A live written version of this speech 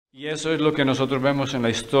Y eso es lo que nosotros vemos en la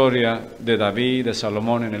historia de David, de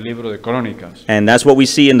Salomón, en el libro de Crónicas. And that's what we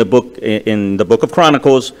see in the book of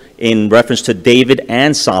Chronicles in reference to David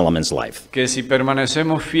and Solomon's life. Que si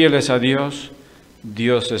permanecemos fieles a Dios,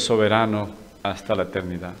 Dios es soberano hasta la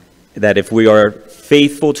eternidad. That if we are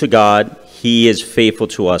faithful to God, He is faithful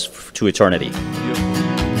to us to eternity.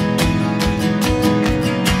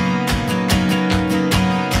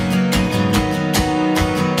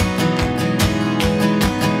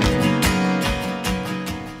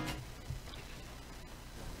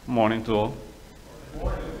 Morning to all.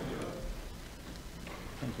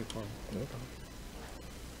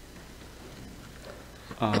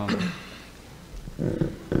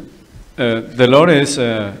 The Lord is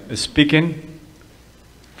speaking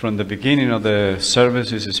from the beginning of the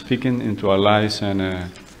service. Is speaking into our lives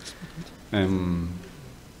and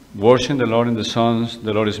worshiping the Lord in the songs.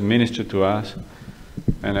 The Lord is ministering to us,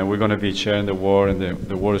 and we're going to be sharing the word, and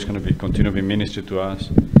the word is going to be continue to be ministered to us,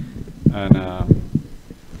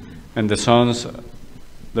 and the songs.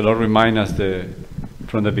 The Lord reminds us that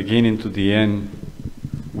from the beginning to the end,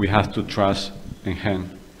 we have to trust in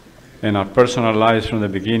Him. In our personal lives, from the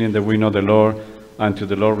beginning that we know the Lord until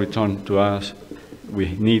the Lord returns to us,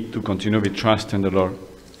 we need to continue to be trusting the Lord.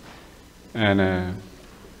 And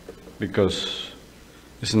because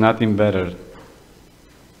there's nothing better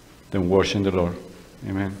than worshiping the Lord.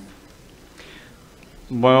 Amen.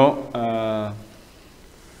 Well,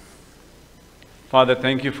 Father,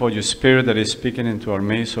 thank you for your Spirit that is speaking into our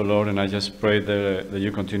midst, oh Lord, and I just pray that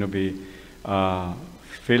you continue to be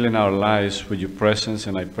filling our lives with your presence,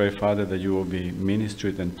 and I pray, Father, that you will be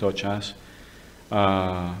ministered and touch us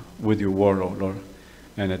with your word, oh Lord.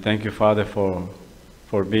 And I thank you, Father,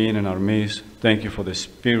 for being in our midst. Thank you for the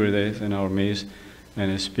Spirit that is in our midst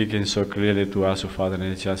and speaking so clearly to us, oh Father,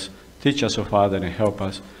 and just teach us, oh Father, and help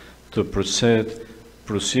us to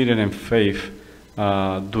proceed in faith,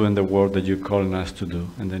 doing the work that you're calling us to do.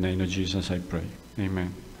 In the name of Jesus, I pray.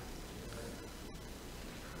 Amen.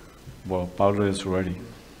 Well, Pablo is ready,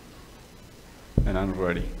 and I'm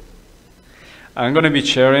ready. I'm going to be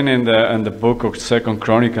sharing in the book of 2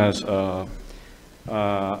 Chronicles. I'll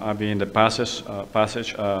be in the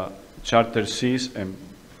passage chapter 6 and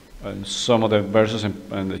some of the verses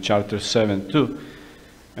in the chapter 7 too.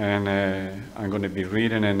 And I'm going to be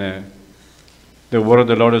reading, and the word of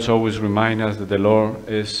the Lord is always remind us that the Lord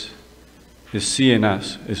is seeing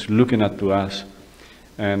us, is looking at to us.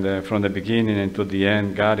 And from the beginning until the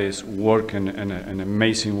end, God is working in an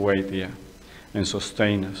amazing way there and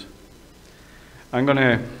sustain us. I'm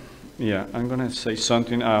gonna say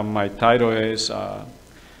something. My title is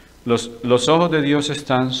Los ojos de Dios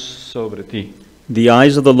están sobre ti. The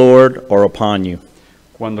eyes of the Lord are upon you.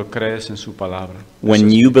 Cuando crees en su palabra.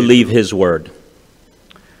 When you believe His word.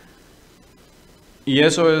 Y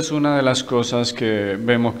eso es una de las cosas que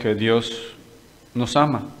vemos que Dios nos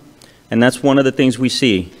ama. And that's one of the things we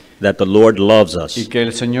see, that the Lord loves us. Y que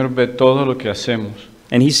el Señor ve todo lo que hacemos.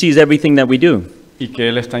 And He sees everything that we do. Y que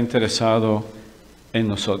Él está interesado en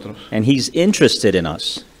nosotros. And He's interested in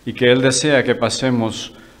us. Y que Él desea que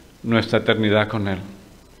pasemos nuestra eternidad con Él.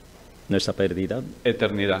 Nuestra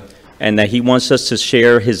eternidad. And that He wants us to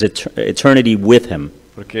share His eternity with Him.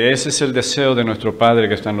 Porque ese es el deseo de nuestro Padre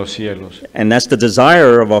que está en los cielos. And that's the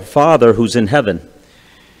desire of our Father who's in heaven.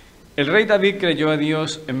 El rey David creyó a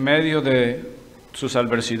Dios en medio de sus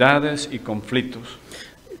adversidades y conflictos.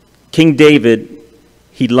 King David,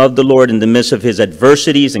 he loved the Lord in the midst of his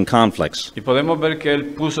adversities and conflicts. Y podemos ver que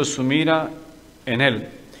él puso su mira en él,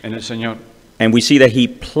 en el Señor. And we see that he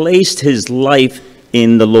placed his life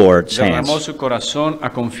in the Lord's hands. Derramó su corazón a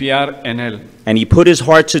confiar en él. And he put his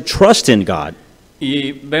heart to trust in God.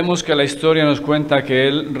 Y vemos que la historia nos cuenta que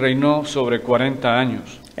él reinó sobre 40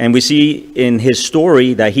 años. And we see in his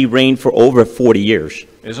story that he reigned for over 40 years.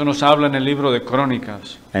 Eso nos habla en el libro de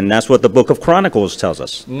Crónicas. And that's what the book of Chronicles tells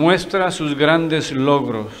us. Muestra sus grandes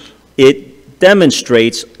logros. It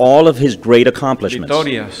demonstrates all of his great accomplishments.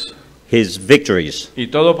 Victorias. His victories. ¿Y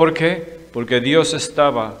todo por qué? Porque Dios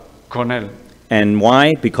estaba con él. And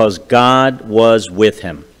why? Because God was with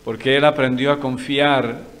him. Porque él aprendió a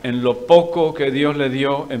confiar en lo poco que Dios le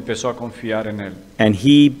dio, empezó a confiar en él.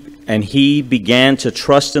 And he began to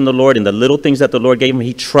trust in the Lord, in the little things that the Lord gave him,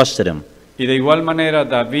 he trusted him. Y de igual manera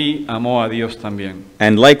David amó a Dios también.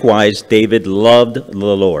 And likewise, David loved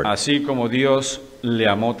the Lord. Así como Dios le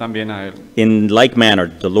amó también a él. In like manner,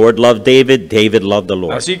 the Lord loved David, David loved the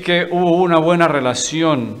Lord. Así que hubo una buena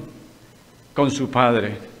relación con su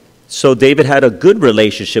padre. So David had a good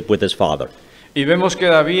relationship with his father. Y vemos que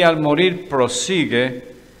David al morir prosigue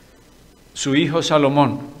su hijo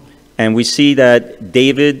Salomón. And we see that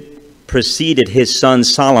David preceded his son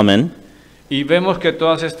Solomon. Y vemos que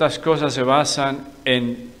todas estas cosas se basan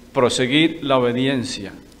en proseguir la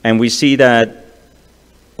obediencia. And we see that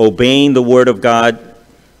obeying the word of God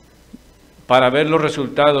Para ver los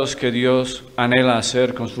resultados que Dios anhela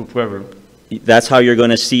hacer con su pueblo. that's how you're going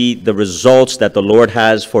to see the results that the Lord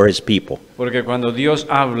has for his people. Porque cuando Dios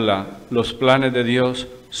habla, los planes de Dios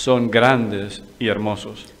son grandes y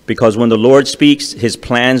hermosos. Because when the Lord speaks, his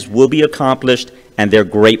plans will be accomplished, and they're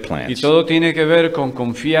great Y plans. todo tiene que ver con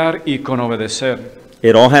confiar y con obedecer.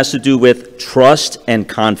 It all has to do with trust and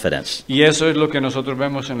confidence. Y eso es lo que nosotros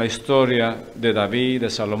vemos en la historia de David, de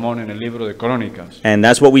Salomón, en el libro de Crónicas. And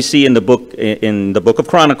that's what we see in the book of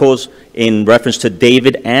Chronicles in reference to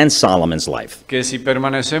David and Solomon's life. Que si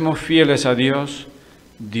permanecemos fieles a Dios,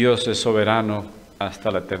 Dios es soberano hasta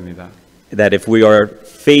la eternidad. That if we are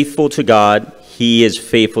faithful to God, he is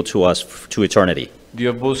faithful to us to eternity.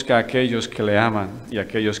 Dios busca a aquellos que le aman y a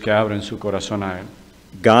aquellos que abren su corazón a Él.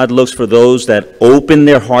 God looks for those that open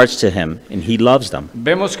their hearts to him, and he loves them.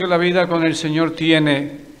 Vemos que la vida con el Señor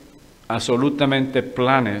tiene absolutamente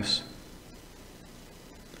planes.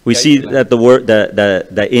 We see that the word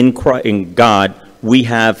that in God we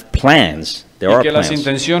have plans. There Y are que las plans.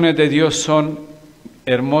 intenciones de Dios son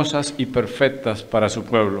hermosas y perfectas para su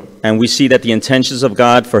pueblo. And we see that the intentions of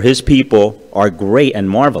God for his people are great and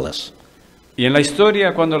marvelous. Y en la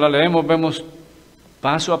historia, cuando la leemos, vemos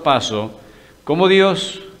paso a paso cómo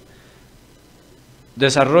Dios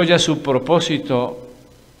desarrolla su propósito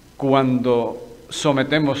cuando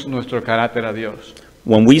sometemos nuestro carácter a Dios.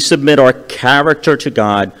 When we submit our character to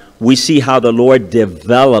God, we see how the Lord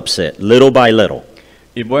develops it little by little.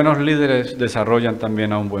 Y buenos líderes desarrollan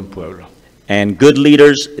también a un buen pueblo. And good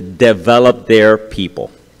leaders develop their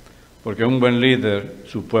people. Porque un buen líder,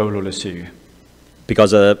 su pueblo le sigue.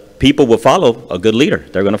 Because people will follow a good leader.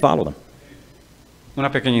 They're going to follow them. Una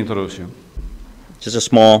pequeña introducción. Just a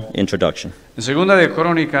small introduction. En segunda de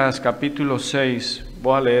Crónicas, capítulo 6,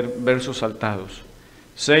 voy a leer versos saltados.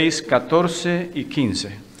 6, 14 y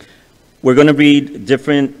 15. We're going to read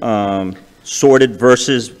different sorted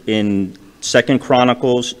verses in 2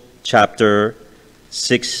 Chronicles chapter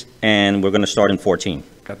 6, and we're going to start in 14.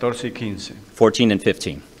 14 y 15. 14 and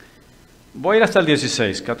 15. Voy a ir hasta el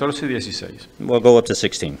 16, 14 y 16. We'll go up to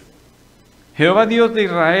 16. Jehová Dios de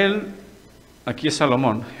Israel, aquí es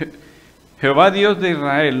Salomón. Jehová Dios de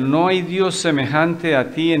Israel, no hay Dios semejante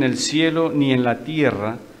a ti en el cielo ni en la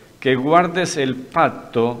tierra, que guardes el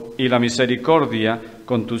pacto y la misericordia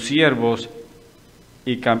con tus siervos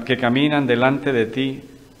y que caminan delante de ti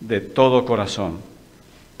de todo corazón.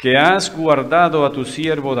 Que has guardado a tu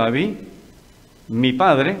siervo David, mi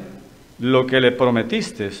padre, lo que le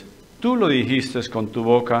prometiste, tú lo dijiste con tu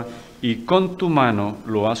boca y con tu mano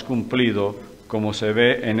lo has cumplido, como se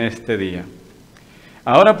ve en este día.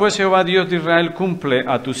 Ahora pues, Jehová Dios de Israel, cumple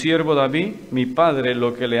a tu siervo David, mi padre,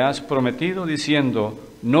 lo que le has prometido, diciendo,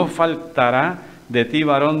 no faltará de ti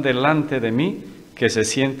varón delante de mí, que se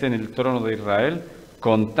siente en el trono de Israel,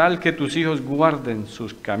 con tal que tus hijos guarden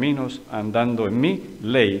sus caminos, andando en mi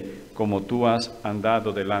ley, como tú has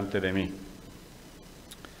andado delante de mí.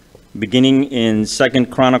 Beginning in 2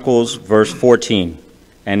 Chronicles verse 14,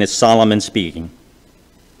 and it's Solomon speaking.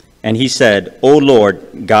 And he said, O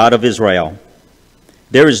Lord, God of Israel,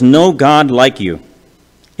 there is no God like you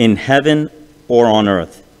in heaven or on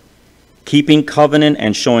earth, keeping covenant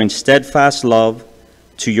and showing steadfast love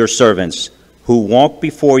to your servants who walk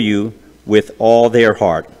before you with all their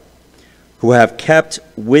heart, who have kept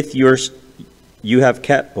with your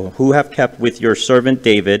servant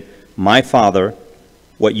David, my father,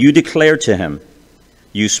 what you declared to him.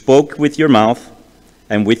 You spoke with your mouth,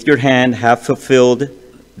 and with your hand have fulfilled it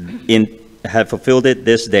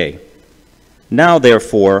this day. Now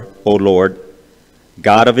therefore, O Lord,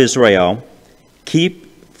 God of Israel, keep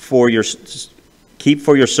for your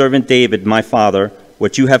servant David, my father,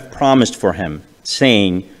 what you have promised for him,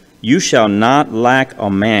 saying, you shall not lack a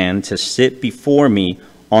man to sit before me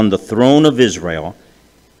on the throne of Israel,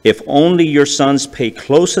 if only your sons pay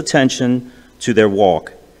close attention to their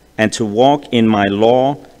walk, and to walk in my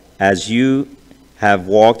law as you have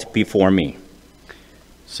walked before me.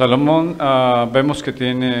 Salomón, vemos que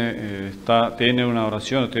tiene una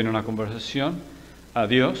oración, tiene una conversación a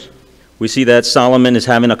Dios. We see that Solomon is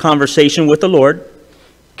having a conversation with the Lord.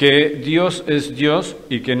 Que Dios es Dios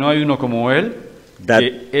y que no hay uno como Él,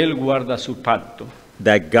 que Él guarda su pacto.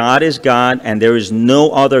 That God is God and there is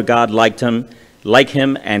no other God like him,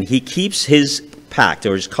 and he keeps his pact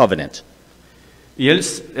or his covenant. Y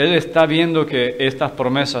él está viendo que estas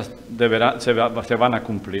promesas se van a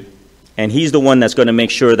cumplir. And he's the one that's going to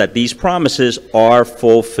make sure that these promises are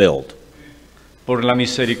fulfilled. por la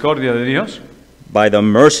misericordia de Dios, by the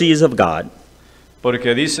mercies of God,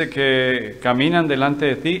 porque dice que caminan delante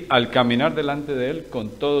de ti al caminar delante de Él con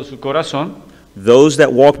todo su corazón. those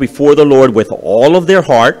that walk before the Lord with all of their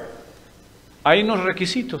heart. Hay unos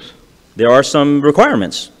requisitos There are some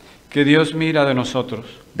requirements que Dios mira de nosotros,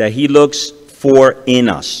 that He looks for in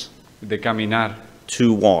us de caminar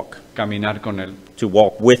con Él, to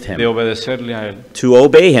walk with de Him, obedecerle a Él, to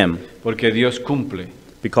obey Him, porque Dios cumple,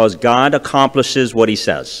 because God accomplishes what He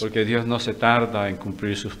says, porque Dios no se tarda en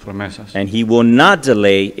cumplir sus promesas. and He will not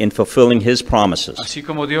delay in fulfilling His promises. Así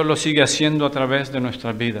como Dios lo sigue haciendo a través de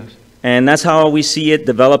nuestras vidas, And that's how we see it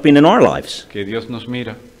developing in our lives, que Dios nos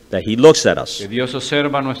mira, that He looks at us. que Dios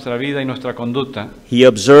observa nuestra vida y nuestra conducta, He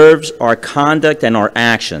observes our conduct and our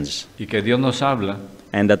actions, y que Dios nos habla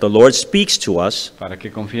and that the Lord speaks to us para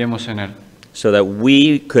que confiemos en Él. so that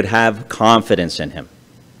we could have confidence in Him.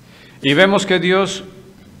 Y vemos que Dios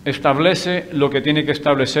establece lo que tiene que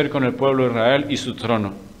establecer con el pueblo de Israel y su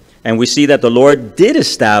trono. And we see that the Lord did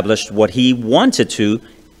establish what He wanted to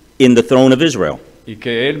in the throne of Israel. Y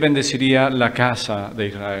que Él bendeciría la casa de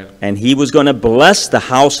Israel. And He was going to bless the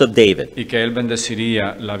house of David. Y que Él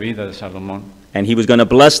bendeciría la vida de Salomón. And He was going to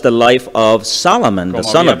bless the life of Solomon, the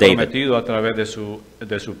Como son había of David. prometido a través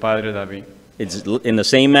de su padre David. It's in the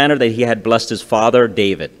same manner that He had blessed his father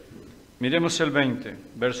David. Miremos el 20,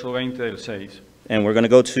 verso 20 del 6. And we're going to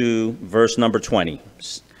go to verse number 20.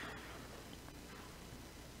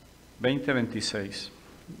 20:26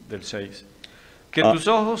 del 6. Que tus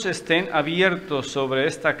ojos estén abiertos sobre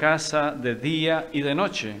esta casa de día y de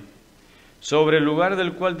noche, sobre el lugar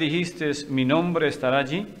del cual dijiste, mi nombre estará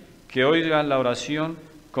allí, que oigas la oración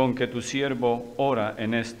con que tu siervo ora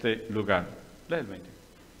en este lugar. Lee el 20.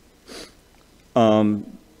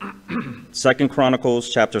 2 Chronicles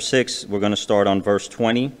chapter 6, we're going to start on verse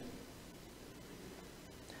 20.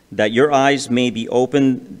 That your eyes may be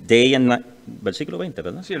open day and night. Versículo 20,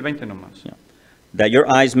 ¿verdad? Sí, el 20 nomás. Yeah. That your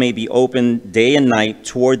eyes may be open day and night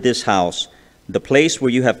toward this house, the place where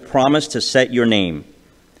you have promised to set your name,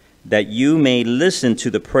 that you may listen to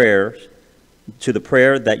the prayer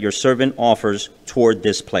that your servant offers toward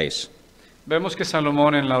this place. Vemos que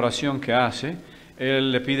Salomón en la oración que hace,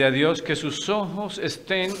 él le pide a Dios que sus ojos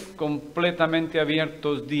estén completamente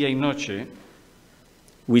abiertos día y noche.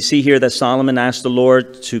 We see here that Solomon asked the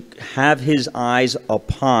Lord to have his eyes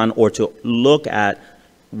upon or to look at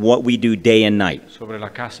what we do day and night. Sobre la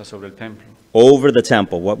casa, sobre el templo. Over the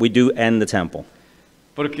temple, what we do in the temple.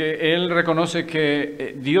 Porque él reconoce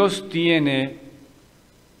que Dios tiene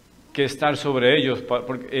que estar sobre ellos,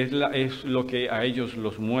 porque es lo que a ellos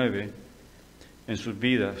los mueve en sus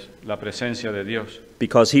vidas, la presencia de Dios.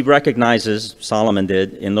 Because he recognizes, Solomon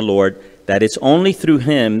did, in the Lord, that it's only through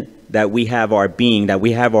him that we have our being, that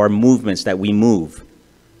we have our movements, that we move.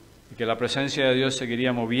 Y que la presencia de Dios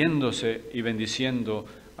seguiría moviéndose y bendiciendo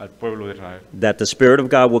al pueblo de Israel. That the Spirit of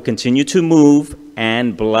God will continue to move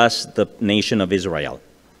and bless the nation of Israel.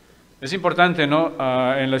 Es importante, ¿no?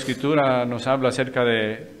 En la Escritura nos habla acerca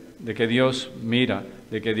de que Dios mira,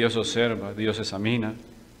 de que Dios observa, Dios examina.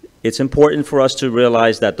 It's important for us to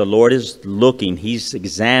realize that the Lord is looking, He's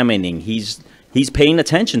examining, He's paying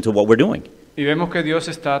attention to what we're doing. Y vemos que Dios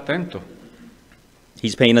está atento.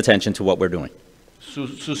 He's paying attention to what we're doing.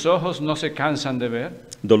 Sus ojos no se cansan de ver.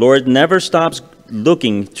 The Lord never stops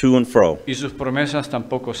looking to and fro. Y sus promesas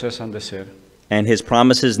tampoco cesan de ser. And His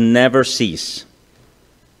promises never cease.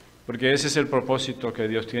 Porque ese es el propósito que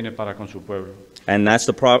Dios tiene para con su pueblo. And that's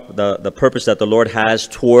the purpose that the Lord has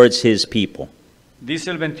towards His people.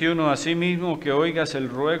 Dice el 21, asimismo que oigas el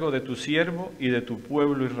ruego de tu siervo y de tu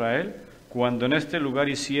pueblo Israel, cuando en este lugar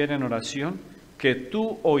hicieren oración, que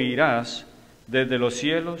tú oirás desde los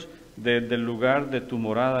cielos, desde el lugar de tu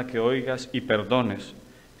morada que oigas y perdones.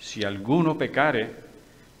 Si alguno pecare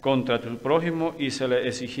contra tu prójimo y se le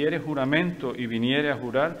exigiere juramento y viniere a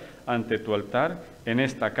jurar ante tu altar en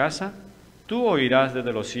esta casa, tú oirás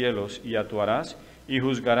desde los cielos y actuarás y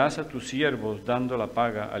juzgarás a tus siervos dando la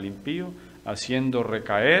paga al impío, haciendo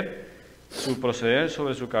recaer su proceder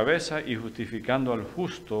sobre su cabeza y justificando al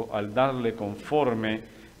justo al darle conforme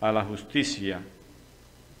a la justicia.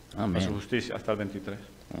 Amen. A su justicia, hasta el 23.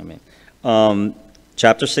 Amen.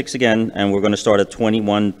 Chapter 6 again, and we're going to start at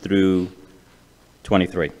 21 through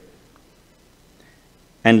 23.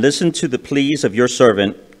 And listen to the pleas of your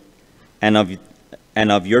servant and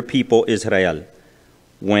of your people Israel,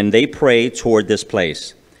 when they pray toward this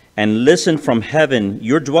place. And listen from heaven,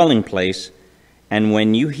 your dwelling place, and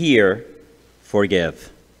when you hear,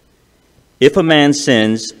 forgive. If a man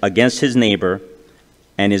sins against his neighbor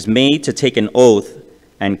and is made to take an oath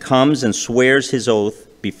and comes and swears his oath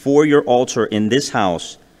before your altar in this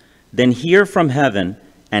house, Then hear from heaven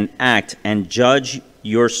and act and judge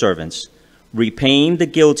your servants, repaying the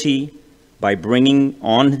guilty by bringing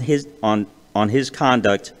on his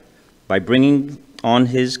conduct,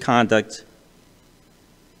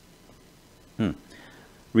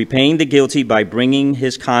 repaying the guilty by bringing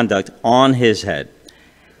his conduct on his head,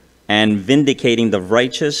 and vindicating the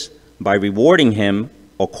righteous by rewarding him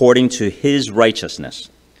according to his righteousness.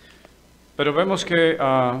 Pero vemos que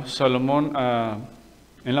Salomón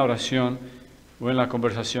en la oración o en la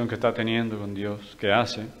conversación que está teniendo con Dios, que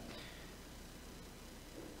hace,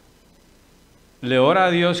 le ora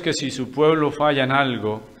a Dios que si su pueblo falla en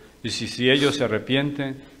algo y si ellos se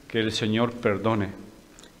arrepienten, que el Señor perdone.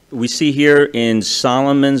 We see here in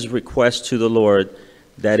Solomon's request to the Lord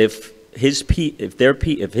that if his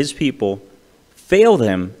people failed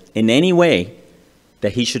him in any way,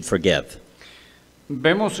 that he should forgive.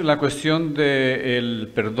 Vemos la cuestión del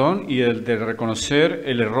perdón y el de reconocer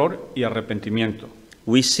el error y arrepentimiento.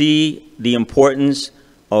 We see the importance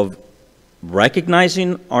of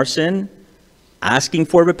recognizing our sin, asking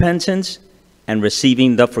for repentance, and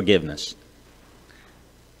receiving the forgiveness.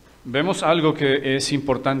 Vemos algo que es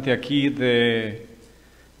importante aquí de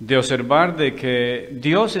observar de que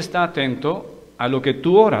Dios está atento a lo que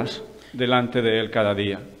tú oras delante de Él cada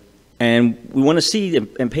día. And we want to see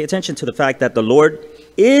and pay attention to the fact that the Lord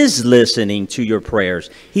is listening to your prayers.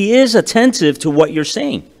 He is attentive to what you're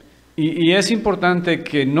saying. Y es importante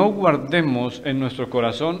que no guardemos en nuestro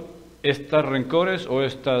corazón estas rencores o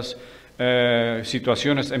estas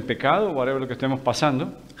situaciones en pecado, whatever lo que estemos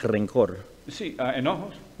pasando. Rencor. Sí,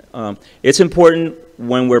 enojos. It's important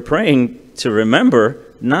when we're praying to remember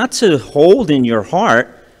not to hold in your heart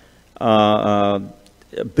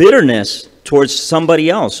bitterness towards somebody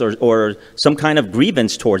else or some kind of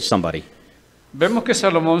grievance towards somebody. Vemos que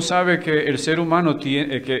Salomón sabe que el ser humano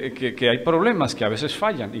tiene, que hay problemas que a veces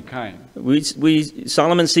fallan y caen.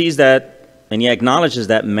 Solomon sees that, and he acknowledges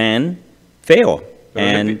that men fail.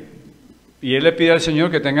 Y él le pide al Señor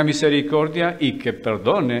que tenga misericordia y que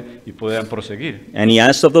perdone y puedan proseguir. And he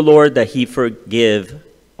asks of the Lord that he forgive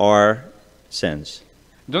our sins.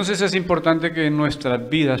 Entonces es importante que en nuestras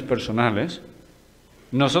vidas personales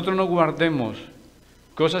nosotros no guardemos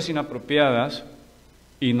cosas inapropiadas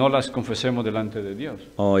y no las confesemos delante de Dios.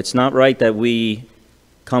 Oh, it's not right that we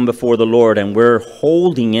come before the Lord and we're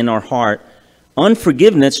holding in our heart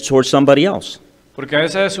unforgiveness towards somebody else. Porque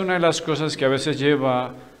esa es una de las cosas que a veces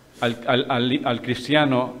lleva al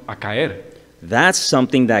cristiano a caer. That's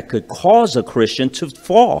something that could cause a Christian to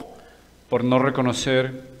fall. Por no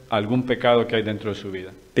reconocer algún pecado que hay dentro de su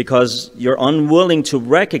vida. Because you're unwilling to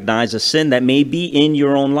recognize a sin that may be in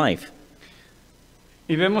your own life.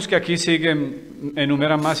 Y vemos que aquí siguen,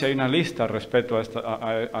 enumeran más y hay una lista respecto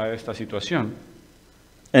a esta situación.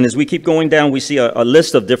 And as we keep going down, we see a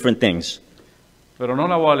list of different things. Pero no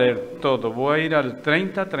la voy a leer todo, voy a ir al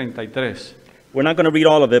 30-33. We're not going to read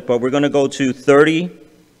all of it, but we're going to go to 30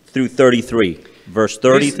 through 33. Verse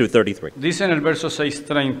 30 through 33. Dice en el verso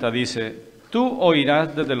 6:30, dice, tú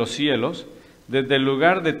oirás desde los cielos, desde el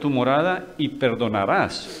lugar de tu morada, y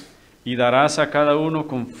perdonarás, y darás a cada uno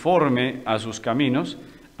conforme a sus caminos,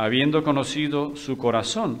 habiendo conocido su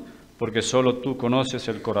corazón, porque solo tú conoces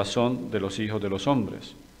el corazón de los hijos de los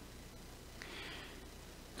hombres.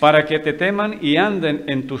 Para que te teman y anden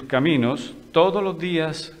en tus caminos todos los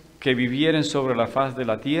días que vivieren sobre la faz de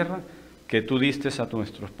la tierra que tú diste a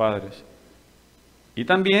nuestros padres. Y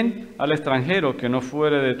también al extranjero que no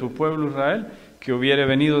fuere de tu pueblo Israel, que hubiere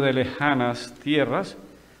venido de lejanas tierras,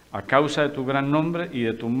 a causa de tu gran nombre y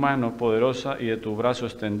de tu mano poderosa y de tu brazo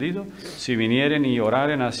extendido, si vinieren y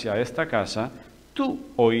oraren hacia esta casa, tú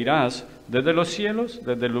oirás desde los cielos,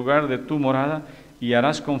 desde el lugar de tu morada, y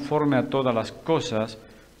harás conforme a todas las cosas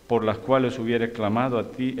por las cuales hubiere clamado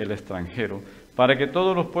a ti el extranjero, para que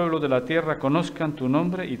todos los pueblos de la tierra conozcan tu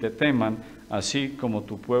nombre y te teman, así como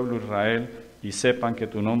tu pueblo Israel, y sepan que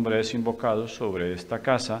tu nombre es invocado sobre esta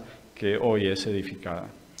casa que hoy es edificada.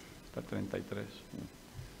 Hasta 33.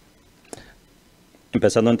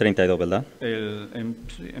 Empezando en 32, ¿verdad?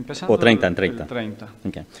 Empezando o 30, en 30. El 30.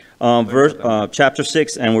 Okay. Chapter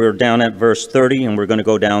 6, and we're down at verse 30, and we're going to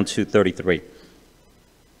go down to 33.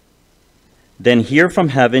 Then hear from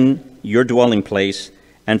heaven your dwelling place,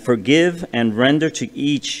 and forgive and render to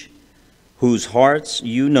each whose hearts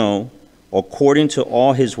you know, according to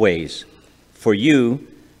all his ways. For you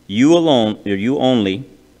alone, or you only,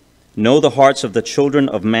 know the hearts of the children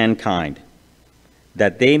of mankind,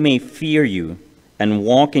 that they may fear you and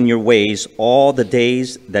walk in your ways all the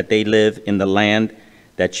days that they live in the land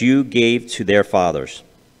that you gave to their fathers.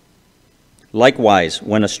 Likewise,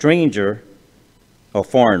 when a foreigner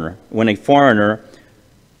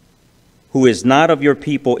who is not of your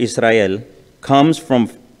people Israel, comes from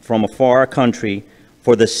a far country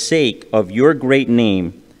for the sake of your great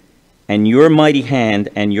name and your mighty hand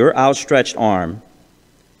and your outstretched arm,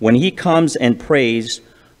 when he comes and prays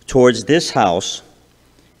towards this house,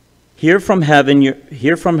 hear from heaven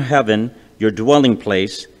your dwelling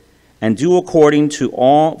place, and do according to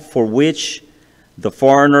all for which the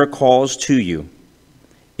foreigner calls to you,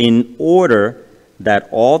 in order that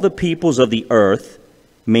all the peoples of the earth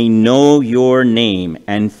may know your name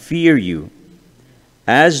and fear you,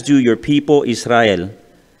 as do your people Israel,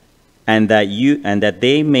 and that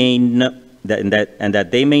they may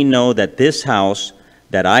know that this house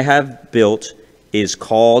that I have built is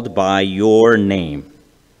called by your name.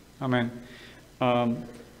 Amén.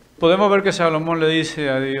 Podemos ver que Salomón le dice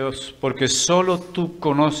a Dios, porque solo tú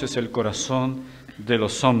conoces el corazón de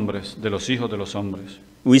los hombres, de los hijos de los hombres.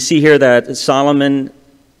 We see here that Solomon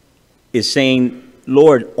is saying,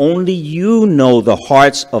 Lord, only you know the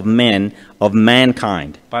hearts of men, of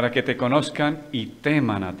mankind. Para que te conozcan y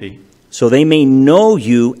teman a ti. So they may know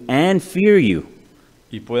you and fear you.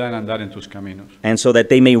 Y puedan andar en tus caminos. And so that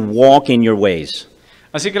they may walk in your ways.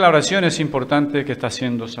 Así que la oración es importante que está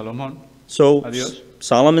haciendo Salomón So a Dios.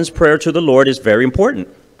 Solomon's prayer to the Lord is very important.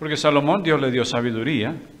 Porque Salomón, Dios le dio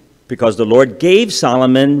sabiduría. Because the Lord gave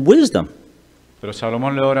Solomon wisdom. Pero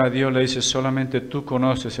Salomón le ora a Dios, le dice, solamente tú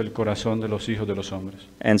conoces el corazón de los hijos de los hombres.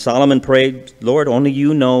 And Solomon prayed, Lord, only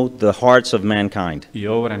you know the hearts of mankind. Y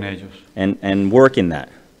obra en ellos. And work in that.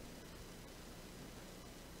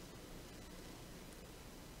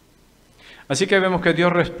 Así que vemos que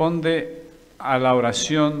Dios responde a la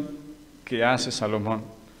oración que hace Salomón.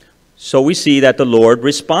 So we see that the Lord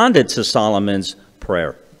responded to Solomon's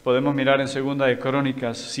prayer. Podemos mirar en 2 de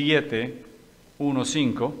Crónicas 7, 1,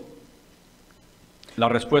 5, la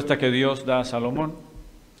respuesta que Dios da a Salomón.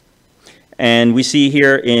 And we see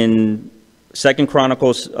here in 2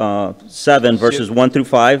 Chronicles 7, verses 1 through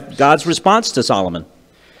 5, God's response to Solomon.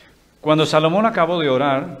 Cuando Salomón acabó de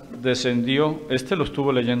orar, descendió, lo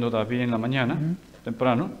estuvo leyendo David en la mañana,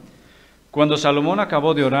 temprano. Cuando Salomón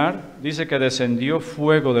acabó de orar, dice que descendió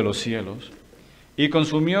fuego de los cielos y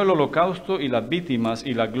consumió el holocausto y las víctimas,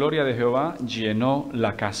 y la gloria de Jehová llenó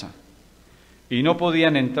la casa. Y no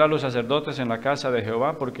podían entrar los sacerdotes en la casa de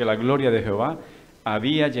Jehová, porque la gloria de Jehová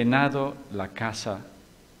había llenado la casa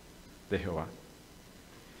de Jehová.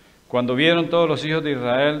 Cuando vieron todos los hijos de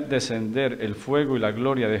Israel descender el fuego y la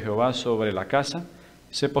gloria de Jehová sobre la casa,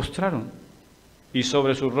 se postraron y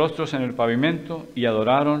sobre sus rostros en el pavimento, y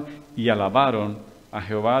adoraron y alabaron a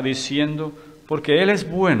Jehová, diciendo, porque Él es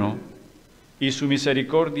bueno y su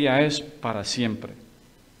misericordia es para siempre.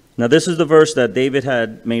 Now this is the verse that David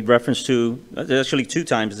had made reference to, actually 2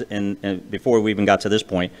 times before we even got to this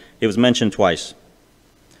point. It was mentioned twice.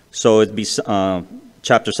 So it'd be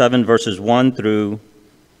chapter 7, verses 1 through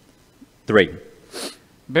 3.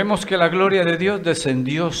 Vemos que la gloria de Dios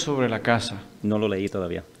descendió sobre la casa. No lo leí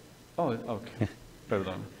todavía. Oh, okay.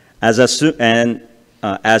 Perdón.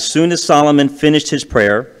 As soon as Solomon finished his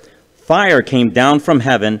prayer, fire came down from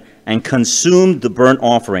heaven and consumed the burnt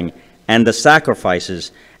offering and the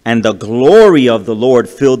sacrifices, and the glory of the Lord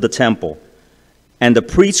filled the temple. And the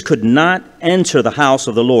priests could not enter the house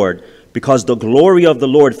of the Lord, because the glory of the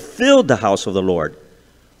Lord filled the house of the Lord.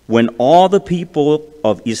 When all the people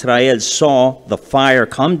of Israel saw the fire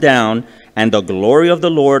come down and the glory of the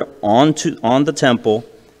Lord on the temple,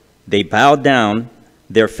 they bowed down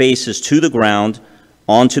their faces to the ground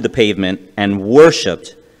onto the pavement and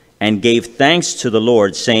worshipped and gave thanks to the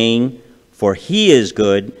Lord, saying, for he is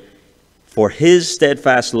good, for his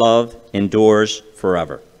steadfast love endures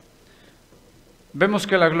forever. Vemos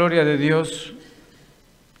que la gloria de Dios,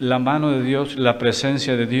 la mano de Dios, la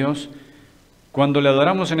presencia de Dios, cuando le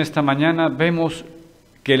adoramos en esta mañana, vemos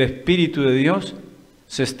que el Espíritu de Dios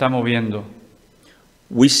se está moviendo.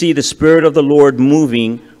 We see the Spirit of the Lord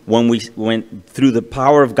moving when we went through the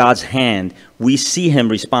power of God's hand. We see him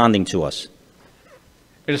responding to us.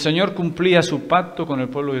 El Señor cumplía su pacto con el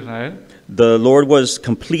pueblo de Israel. The Lord was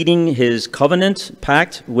completing his covenant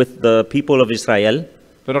pact with the people of Israel.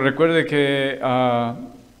 Pero recuerde que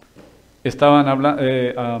estaban hablando,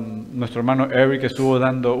 nuestro hermano Eric estuvo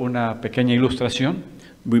dando una pequeña ilustración.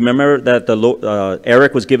 Remember that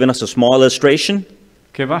Eric was giving us a small illustration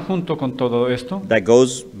Que va junto con todo esto. that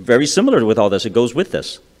goes very similar with all this. It goes with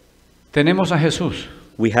this. Tenemos a Jesús,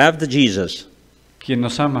 We have the Jesus quien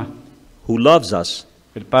nos ama. who loves us.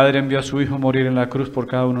 El Padre envió a su Hijo a morir en la cruz por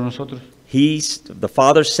cada uno de nosotros. The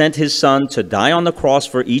Father sent his Son to die on the cross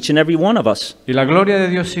for each and every one of us. Y la gloria de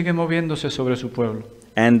Dios sigue moviéndose sobre su pueblo.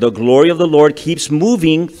 And the glory of the Lord keeps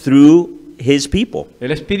moving through his people.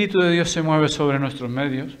 El Espíritu de Dios se mueve sobre nuestros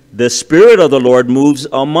medios The Spirit of the Lord moves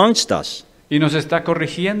amongst us. y nos está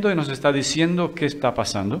corrigiendo y nos está diciendo qué está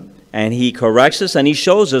pasando. And he corrects us and he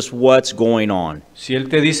shows us what's going on. Si Él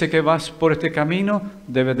te dice que vas por este camino,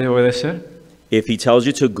 debes de obedecer. If he tells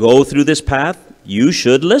you to go through this path, you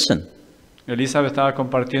should listen. Elizabeth estaba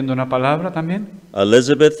compartiendo una palabra también.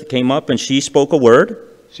 Elizabeth came up and she spoke a word.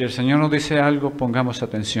 Si el Señor nos dice algo, pongamos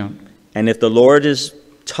atención. And if the Lord is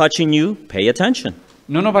touching you, pay attention.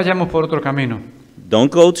 No nos vayamos por otro camino. Don't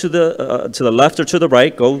go to the left or to the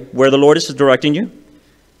right. Go where the Lord is directing you.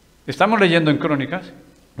 Estamos leyendo en Crónicas.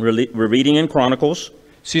 We're reading in Chronicles.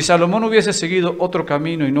 Si Salomón hubiese seguido otro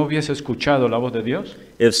camino y no hubiese escuchado la voz de Dios,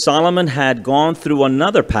 If Solomon had gone through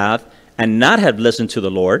another path and not had listened to the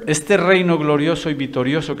Lord, este reino glorioso y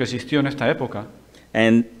victorioso que existió en esta época,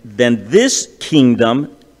 and then this kingdom,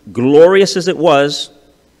 glorious as it was,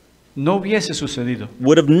 no hubiese sucedido.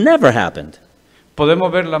 would have never happened.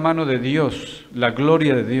 Podemos ver la mano de Dios, la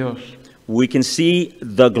gloria de Dios, We can see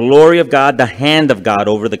the glory of God, the hand of God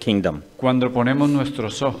over the kingdom, cuando ponemos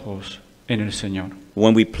nuestros ojos en el Señor.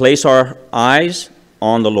 when we place our eyes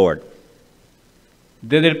on the Lord.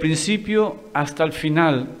 Desde el principio hasta el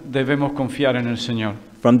final debemos confiar en el Señor.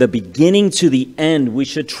 From the beginning to the end, we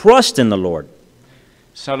should trust in the Lord.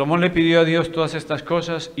 Salomón le pidió a Dios todas estas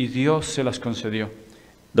cosas y Dios se las concedió.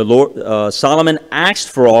 The Lord, Solomon asked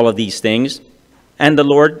for all of these things, and the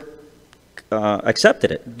Lord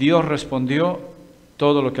accepted it. Dios respondió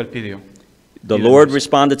todo lo que él pidió. The Y Lord demás.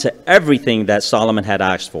 responded to everything that Solomon had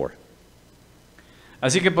asked for.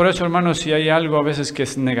 Así que por eso, hermanos, si hay algo a veces que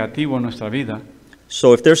es negativo en nuestra vida,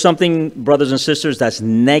 So if there's something, brothers and sisters, that's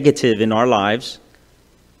negative in our lives,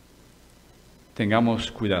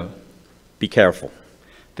 tengamos cuidado. be careful.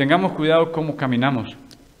 Tengamos cuidado cómo caminamos.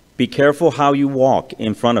 Be careful how you walk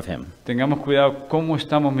in front of Him. Tengamos cuidado cómo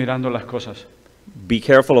estamos mirando las cosas. Be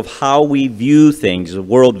careful of how we view things, a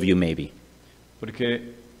worldview maybe.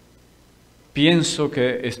 Porque pienso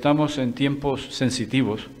que estamos en tiempos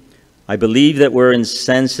sensitivos I believe that we're in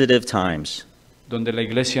sensitive times donde la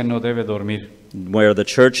iglesia no debe dormir, where the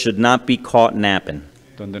church should not be caught napping,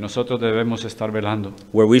 donde nosotros debemos estar velando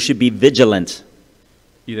where we should be vigilant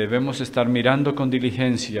y debemos estar mirando con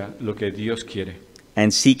diligencia lo que Dios quiere.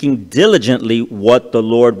 and seeking diligently what the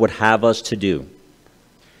Lord would have us to do,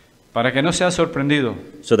 Para que no seas sorprendido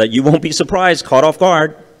so that you won't be surprised, caught off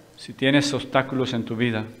guard, si tienes obstáculos en tu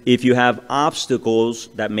vida, if you have obstacles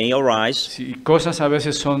that may arise, si cosas a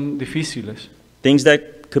veces son difíciles, things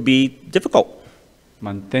that could be difficult.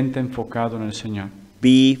 mantente enfocado en el Señor.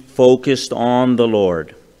 Be focused on the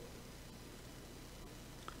Lord.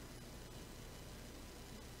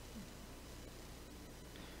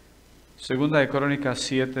 Segunda de Crónicas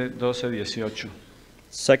 7, 12, 18.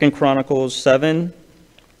 2 Chronicles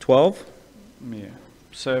 7:12. Mira,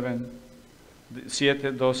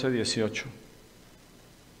 7, 12, 18.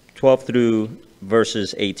 12 through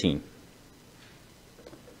verses 18.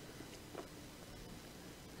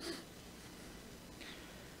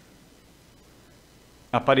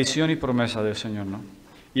 Aparición y promesa del Señor, ¿no?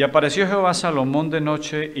 Y apareció Jehová a Salomón de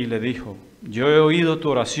noche y le dijo: Yo he oído tu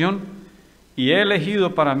oración y he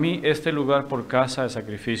elegido para mí este lugar por casa de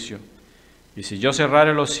sacrificio. Y si yo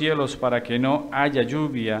cerrare los cielos para que no haya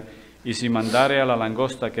lluvia, y si mandare a la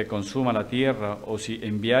langosta que consuma la tierra, o si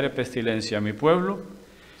enviare pestilencia a mi pueblo,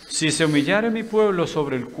 si se humillare mi pueblo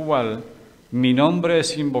sobre el cual mi nombre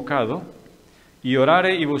es invocado, y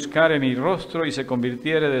orare y buscare mi rostro y se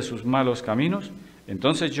convirtiere de sus malos caminos,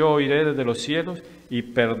 entonces yo oiré desde los cielos y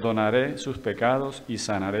perdonaré sus pecados y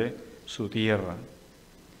sanaré su tierra.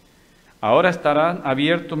 Ahora estarán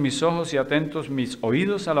abiertos mis ojos y atentos mis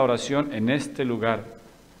oídos a la oración en este lugar,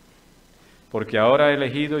 porque ahora he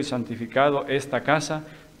elegido y santificado esta casa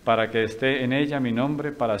para que esté en ella mi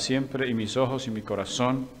nombre para siempre, y mis ojos y mi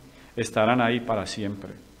corazón estarán ahí para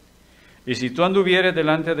siempre. Y si tú anduvieres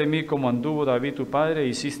delante de mí como anduvo David tu padre,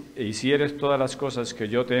 e hicieres todas las cosas que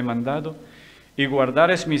yo te he mandado, y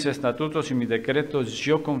guardares mis estatutos y mis decretos,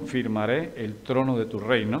 yo confirmaré el trono de tu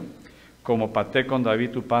reino, como pacté con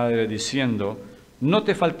David tu padre, diciendo: no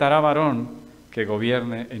te faltará varón que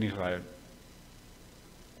gobierne en Israel.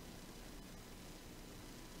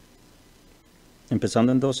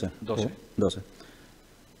 Empezando en 12. 12. 12.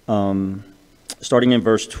 Starting in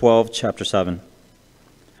verse 12, chapter 7.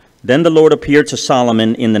 Then the Lord appeared to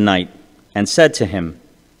Solomon in the night and said to him,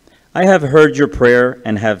 I have heard your prayer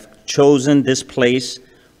and have chosen this place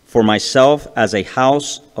for myself as a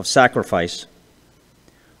house of sacrifice.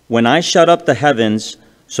 When I shut up the heavens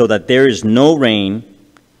so that there is no rain,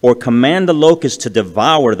 or command the locusts to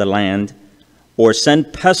devour the land, or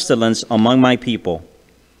send pestilence among my people,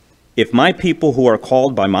 If my people who are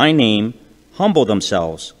called by my name humble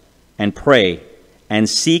themselves and pray and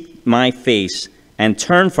seek my face and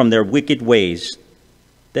turn from their wicked ways,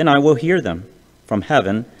 then I will hear them from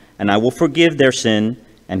heaven, and I will forgive their sin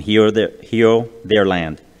and heal their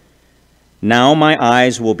land. Now my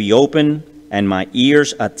eyes will be open and my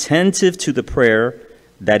ears attentive to the prayer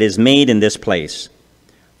that is made in this place.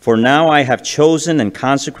 For now I have chosen and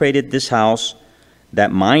consecrated this house,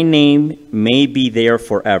 that my name may be there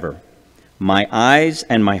forever. My eyes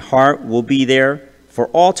and my heart will be there for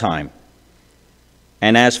all time.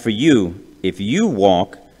 And as for you, if you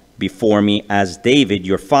walk before me as David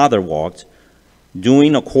your father walked,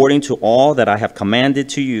 doing according to all that I have commanded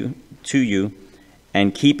to you,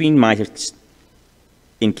 and keeping my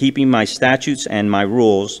statutes and my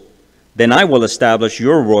rules, then I will establish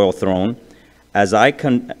your royal throne, as I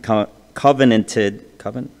covenanted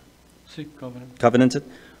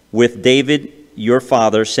with David your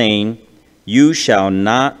father, saying, you shall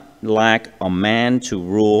not lack a man to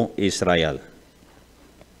rule Israel.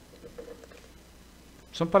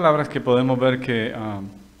 Son palabras que podemos ver que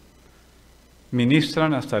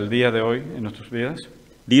ministran hasta el día de hoy en nuestras vidas.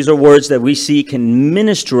 These are words that we see can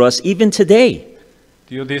minister us even today.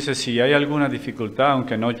 Dios dice, si hay alguna dificultad,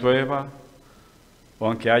 aunque no llueva o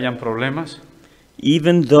aunque hayan problemas,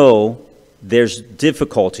 even though there's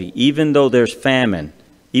difficulty, even though there's famine,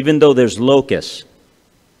 even though there's locusts.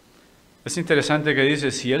 Es interesante que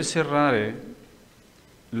dice, si Él cerrare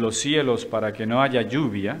los cielos para que no haya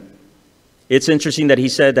lluvia, It's interesting that he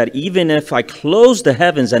said that even if I close the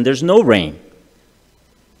heavens and there's no rain.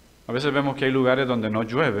 A veces vemos que hay lugares donde no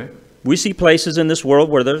llueve. We see places in this world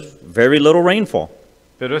where there's very little rainfall.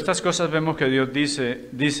 Pero estas cosas vemos que Dios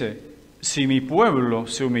dice, si mi pueblo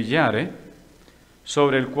se humillare,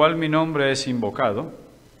 sobre el cual mi nombre es invocado,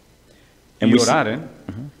 y oraren,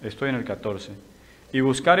 estoy en el 14, y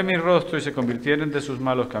buscaren mi rostro y se convirtieren de sus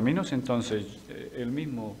malos caminos, entonces el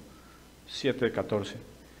mismo 7:14.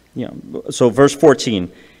 Yeah. So verse 14,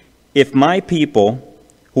 if my people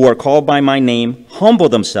who are called by my name humble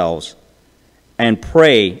themselves and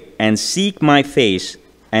pray and seek my face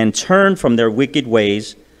and turn from their wicked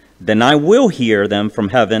ways, then I will hear them from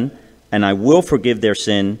heaven and I will forgive their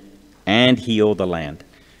sin and heal the land.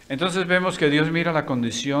 Entonces vemos que Dios mira la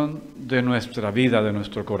condición de nuestra vida, de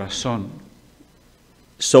nuestro corazón.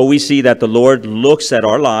 So we see that the Lord looks at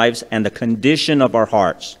our lives and the condition of our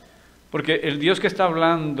hearts. Porque el Dios que está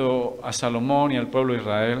hablando a Salomón y al pueblo de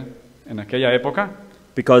Israel en aquella época,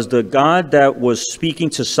 Because the God that was speaking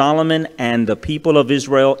to Solomon and the people of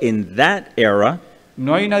Israel in that era,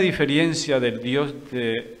 no hay una diferencia del Dios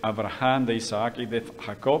de Abraham, de Isaac y de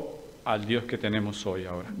Jacob al Dios que tenemos hoy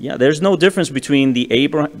ahora. yeah, there's no difference between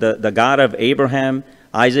the God of Abraham,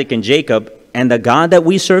 Isaac, and Jacob and the God that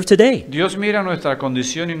we serve today. Dios mira nuestra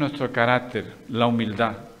condición y nuestro carácter, la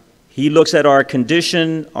humildad. He looks at our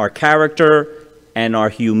condition, our character, and our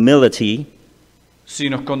humility. Si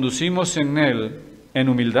nos conducimos en Él en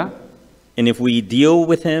humildad And if we deal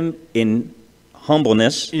with him in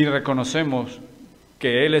humbleness, y reconocemos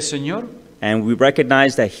que Él es Señor, and we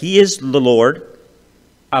recognize that he is the Lord,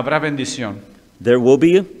 habrá bendición. there will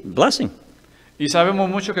be a blessing. Y sabemos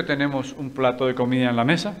mucho que tenemos un plato de comida en la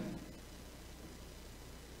mesa.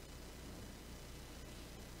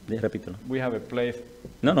 Repítelo. We have a plate.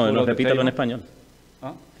 No, full of the repítelo en table. español.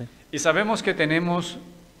 ¿Ah? Y sabemos que tenemos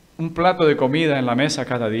un plato de comida en la mesa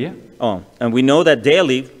cada día. Oh, and we know that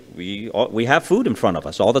daily we have food in front of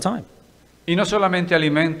us all the time. Y no solamente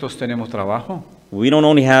alimentos, tenemos trabajo. We don't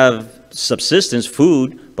only have subsistence,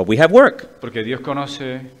 food, but we have work. Porque Dios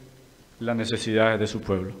conoce las necesidades de su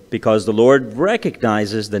pueblo. Because the Lord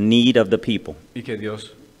recognizes the need of the people. Y que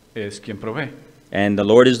Dios es quien provee. And the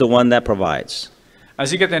Lord is the one that provides.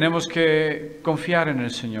 Así que tenemos que confiar en el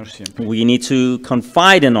Señor siempre. We need to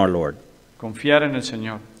confide in our Lord. Confiar en el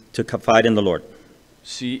Señor. To confide in the Lord.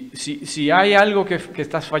 Si hay algo que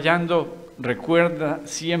estás fallando, recuerda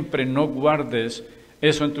siempre, no guardes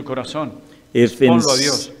eso en tu corazón. Ponlo a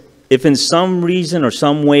Dios. If in some reason or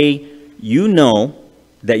some way you know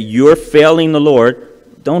that you're failing the Lord,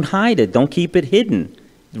 don't hide it. Don't keep it hidden.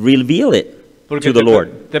 Reveal it to the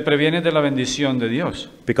Lord. Te previene de la bendición de Dios.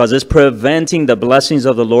 Because it's preventing the blessings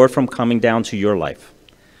of the Lord from coming down to your life.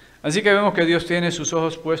 Así que vemos que Dios tiene sus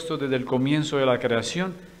ojos puestos desde el comienzo de la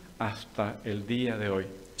creación hasta el día de hoy.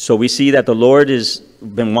 So we see that the Lord has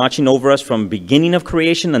been watching over us from beginning of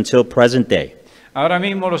creation until present day. Ahora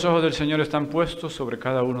mismo los ojos del Señor están puestos sobre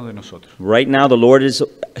cada uno de nosotros. Right now the Lord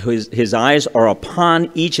his eyes are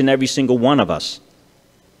upon each and every single one of us.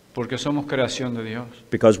 Porque somos creación de Dios.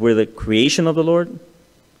 Because we're the creation of the Lord.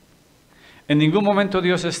 En ningún momento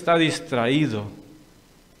Dios está distraído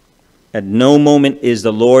At no moment is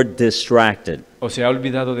the Lord distracted, o se ha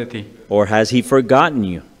olvidado de ti. or has he forgotten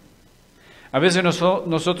you. A veces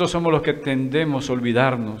nosotros somos los que tendemos a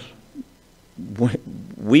olvidarnos.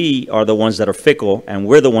 We are the ones that are fickle, and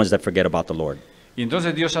we're the ones that forget about the Lord. Y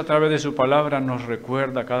entonces Dios a través de su palabra nos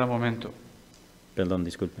recuerda cada momento. Perdón,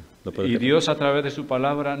 disculpe. ¿Lo puedo Y repetir? Dios a través de su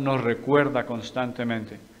palabra nos recuerda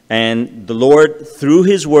constantemente. And the Lord, through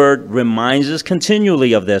his word, reminds us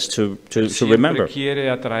continually of this to Siempre remember. quiere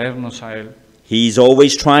atraernos a Él He's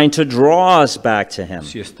always trying to draw us back to him,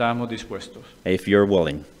 si estamos dispuestos. if you're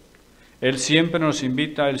willing. Él siempre nos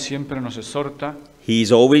invita, Él siempre nos exhorta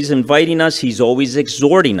He's always inviting us, he's always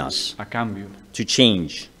exhorting us a cambio, to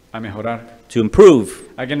change, a mejorar, to improve,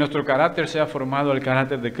 a que nuestro carácter sea formado al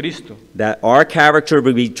carácter de Cristo. that our character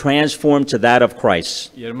will be transformed to that of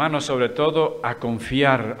Christ. Y hermanos, sobre todo, a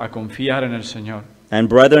confiar en el Señor. And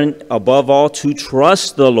brethren, above all, to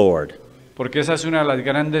trust the Lord. Porque esa es una de las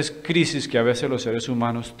grandes crisis que a veces los seres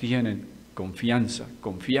humanos tienen. Confianza,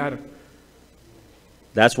 confiar.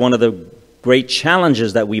 That's one of the great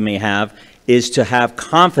challenges that we may have, is to have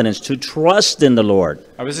confidence, to trust in the Lord.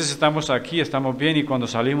 A veces estamos aquí, estamos bien, y cuando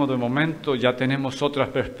salimos de momento ya tenemos otra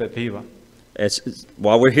perspectiva.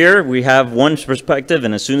 While we're here, we have one perspective,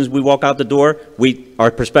 and as soon as we walk out the door,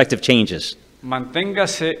 our perspective changes.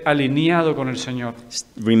 Manténgase alineado con el Señor.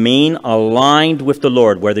 Remain aligned with the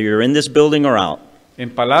Lord, whether you're in this building or out. En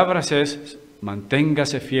palabras es,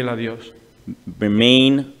 manténgase fiel a Dios.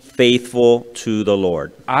 Remain faithful to the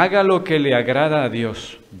Lord. Haga lo que le agrada a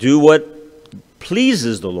Dios. Do what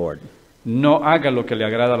pleases the Lord. No haga lo que le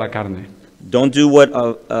agrada a la carne. Don't do what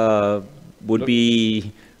would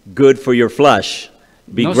be good for your flesh,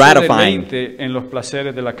 be No se gratifying. deleite en los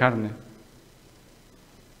placeres de la carne.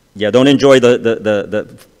 Yeah, don't enjoy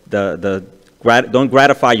don't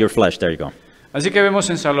gratify your flesh. There you go. Así que vemos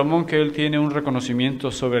en Salomón que él tiene un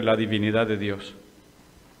reconocimiento sobre la divinidad de Dios.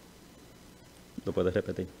 ¿Lo puedes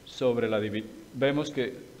repetir? Vemos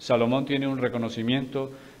que Salomón tiene un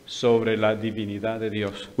reconocimiento sobre la divinidad de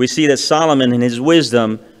Dios. We see that Solomon, in his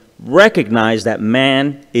wisdom, recognized that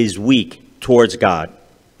man is weak towards God.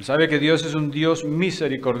 Sabe que Dios es un Dios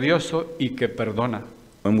misericordioso y que perdona.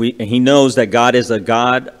 And he knows that God is a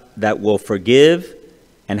God that will forgive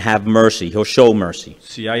and have mercy. He'll show mercy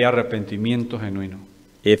Si hay arrepentimiento genuino.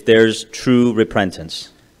 if there's true repentance.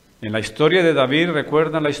 En la historia de David,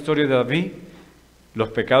 ¿recuerdan la historia de David? Los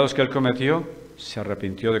pecados que él cometió, se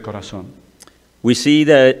arrepintió de corazón. We see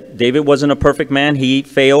that David wasn't a perfect man. He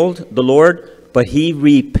failed the Lord, but he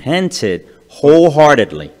repented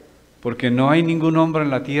wholeheartedly. Porque no hay ningún hombre en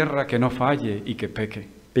la tierra que no falle y que peque.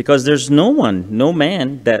 Because there's no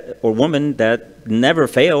man or woman that never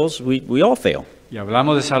fails. We all fail. Y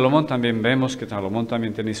hablamos de Salomón, también vemos que Salomón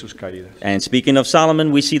también tenía sus caídas. And speaking of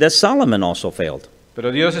Solomon, we see that Solomon also failed.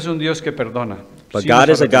 Pero Dios es un Dios que perdona. But Sí God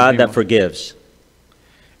nos is a God that arrepentimos. forgives.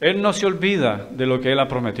 Él no se olvida de lo que Él ha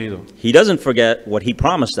prometido. He doesn't forget what he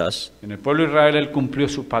promised us. En el pueblo de Israel Él cumplió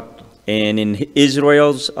su pacto. And in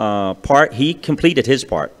Israel's part, he completed his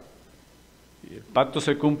part. Y el pacto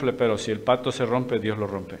se cumple, pero si el pacto se rompe, Dios lo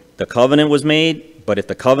rompe. The covenant was made, but if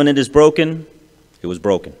the covenant is broken, it was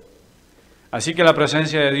broken. Así que la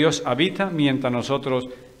presencia de Dios habita mientras nosotros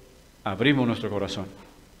abrimos nuestro corazón.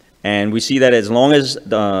 And we see that as long as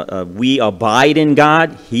we abide in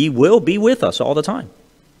God, he will be with us all the time.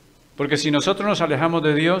 Porque si nosotros nos alejamos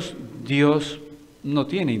de Dios, Dios no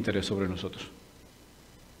tiene interés sobre nosotros.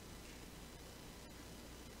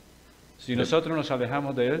 Si nosotros nos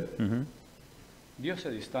alejamos de Él, Dios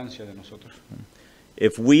se distancia de nosotros.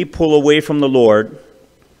 If we pull away from the Lord,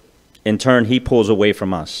 in turn, he pulls away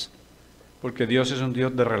from us. Porque Dios es un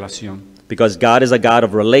Dios de relación. Because God is a God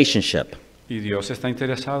of relationship, Y Dios está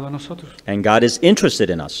interesado en nosotros. and God is interested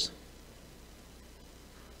in us.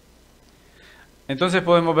 Entonces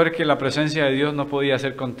podemos ver que la presencia de Dios no podía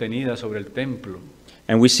ser contenida sobre el templo.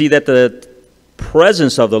 And we see that the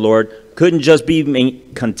presence of the Lord couldn't just be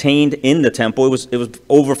contained in the temple. It was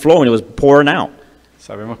overflowing. It was pouring out.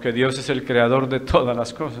 Sabemos que Dios es el creador de todas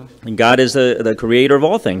las cosas. And God is the creator of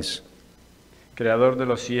all things. Creador de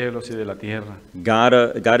los cielos y de la tierra.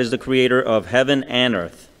 God is the creator of heaven and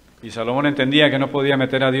earth. Y Salomón entendía que no podía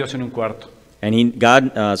meter a Dios en un cuarto.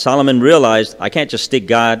 And Solomon realized, I can't just stick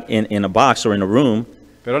God in a box or in a room.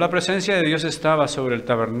 Pero la presencia de Dios estaba sobre el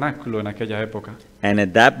tabernáculo en aquella época. And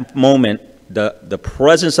at that moment, the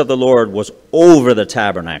presence of the Lord was over the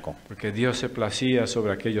tabernacle. Porque Dios se placía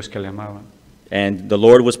sobre aquellos que le amaban. And the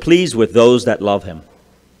Lord was pleased with those that love him.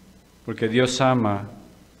 Porque Dios ama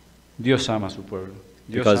a su pueblo.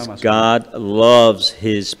 Dios Because ama a su pueblo. God loves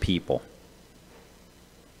his people.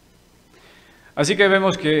 Así que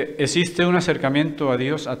vemos que existe un acercamiento a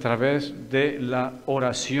Dios a través de la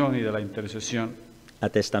oración y de la intercesión.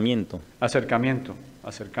 Atestamiento. Acercamiento,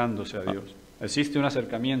 acercándose a Dios. Existe un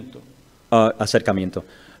acercamiento. Acercamiento.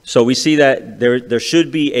 So we see that there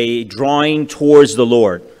should be a drawing towards the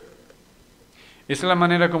Lord. Esa es la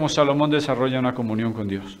manera como Salomón desarrolla una comunión con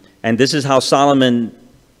Dios. And this is how Solomon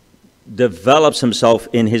develops himself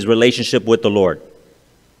in his relationship with the Lord.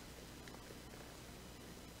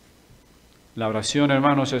 La oración,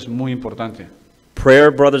 hermanos, es muy importante.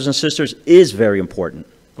 Prayer, brothers and sisters, is very important.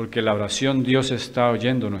 Porque la oración, Dios está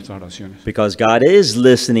oyendo nuestras oraciones. Because God is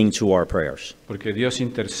listening to our prayers. Porque Dios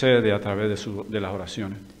intercede a través de las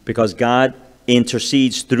oraciones. Because God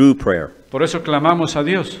intercedes through prayer. Por eso clamamos a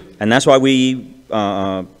Dios. And that's why we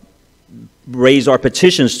raise our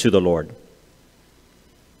petitions to the Lord.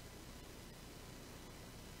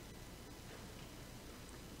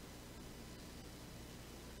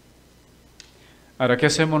 Ahora, ¿qué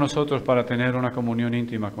hacemos nosotros para tener una comunión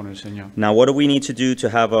íntima con el Señor? Now, what do we need to do to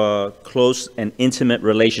have a close and intimate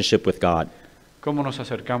relationship with God? ¿Cómo nos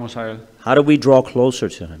acercamos a Él? How do we draw closer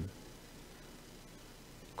to Him?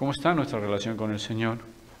 ¿Cómo está nuestra relación con el Señor?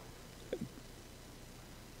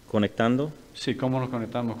 Conectando? Sí, ¿cómo nos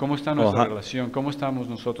conectamos? ¿Cómo está nuestra relación? ¿Cómo estamos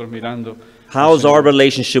nosotros mirando? How's our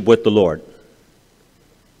relationship with the Lord?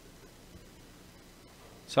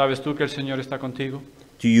 ¿Sabes tú que el Señor está contigo?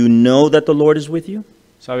 Do you know that the Lord is with you?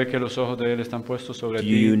 ¿Sabes que los ojos de Él están puestos sobre Do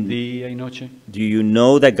ti you- día y noche? Do you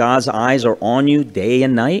know that God's eyes are on you day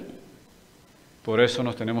and night? Por eso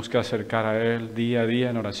nos tenemos que acercar a Él día a día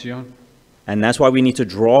en oración. And that's why we need to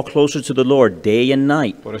draw closer to the Lord day and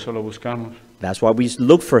night. Por eso lo buscamos. That's why we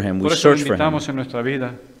look for Him, we Por eso lo search for Him. invitamos en nuestra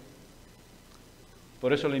vida.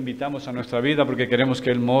 Por eso lo invitamos a nuestra vida, porque queremos que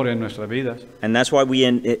Él more en nuestras vidas. And that's why we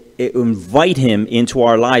invite Him into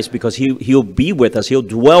our lives, because He'll be with us, He'll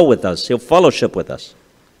dwell with us, He'll fellowship with us,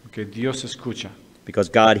 Porque Dios escucha. because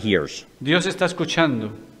God hears. Dios está escuchando.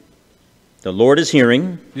 The Lord is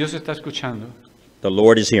hearing, Dios está escuchando. the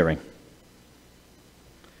Lord is hearing.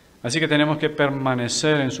 Así que tenemos que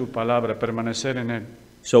permanecer en su palabra, permanecer en Él.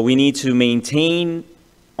 So we need to maintain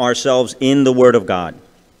ourselves in the Word of God.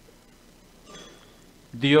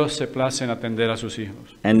 Dios se place en atender a sus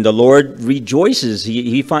hijos. And the Lord rejoices,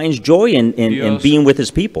 He finds joy in Dios- being with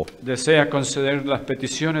His people. Desea conceder las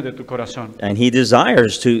peticiones de tu corazón, And He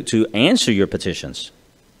desires to answer your petitions,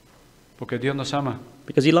 porque Dios nos ama.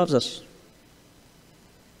 because He loves us.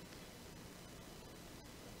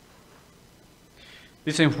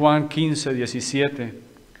 Dice en Juan 15, 17,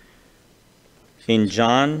 In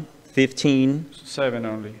John 15, 7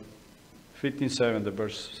 only. 15, 7, the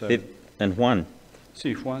verse 7. and 1.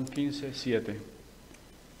 Sí, Juan 15, 7.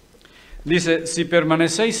 Dice, si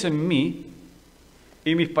permanecéis en mí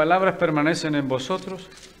y mis palabras permanecen en vosotros,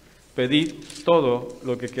 pedid todo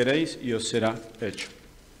lo que queréis y os será hecho.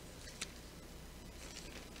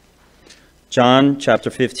 John chapter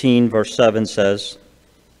 15, verse 7 says,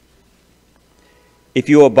 If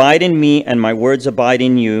you abide in me and my words abide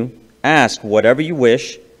in you, ask whatever you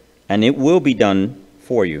wish, and it will be done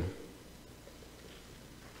for you.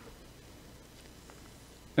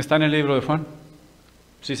 Está en el libro de Juan.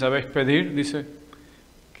 Si sabéis pedir, dice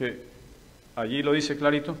que allí lo dice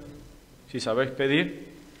clarito. Si sabéis pedir,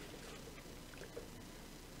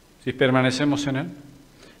 si permanecemos en Él,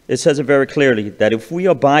 It says it very clearly that if we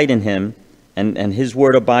abide in him and his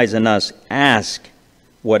word abides in us, ask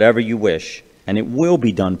whatever you wish, and it will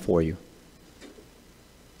be done for you.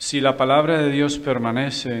 si la palabra de Dios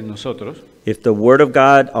permanece en nosotros, If the word of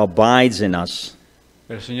God abides in us,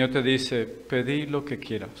 el Señor te dice, pedí lo que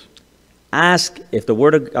quieras. ask, if the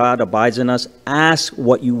word of God abides in us, ask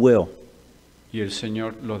what you will, Y el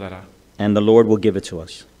Señor lo dará. and the Lord will give it to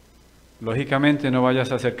us. Lógicamente no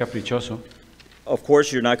vayas a ser caprichoso Of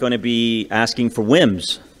course, you're not going to be asking for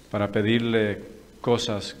whims para pedirle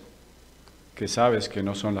cosas que sabes que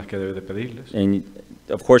no son las que debes de pedirles. and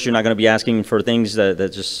of course, you're not going to be asking for things that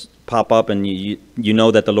just pop up and you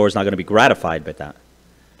know that the Lord's not going to be gratified by that.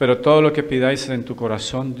 Pero todo lo que pidáis en tu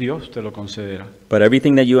corazón, Dios te lo concederá. But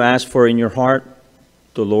everything that you ask for in your heart,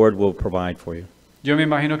 the Lord will provide for you. Yo me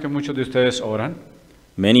imagino que muchos de ustedes oran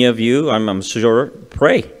Many of you, I'm sure,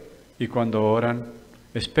 pray, y cuando oran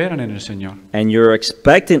esperan en el Señor and you're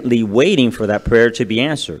expectantly waiting for that prayer to be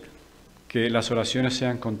answered, que las oraciones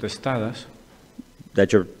sean contestadas.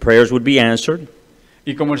 that your prayers would be answered.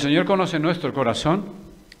 Y como el Señor conoce nuestro corazón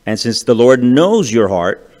And since the Lord knows your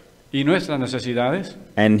heart, y nuestras necesidades,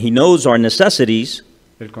 and He knows our necessities,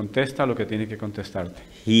 Él contesta lo que tiene que contestarte.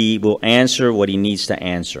 He will answer what He needs to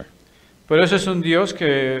answer. Pero eso es un Dios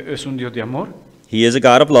que es un Dios de amor, He is a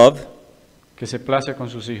God of love, que se place con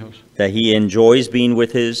sus hijos. that he enjoys being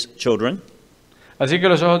with his children. Así que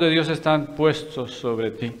los ojos de Dios están puestos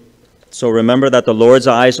sobre ti. So remember that the Lord's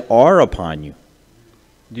eyes are upon you.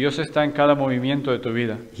 Dios está en cada movimiento de tu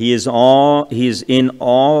vida. He is in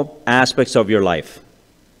all aspects of your life.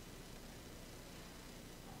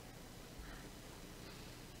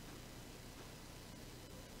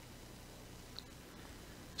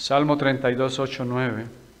 Salmo 32, 8, 9,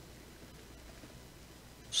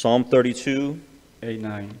 Psalm 32, 8,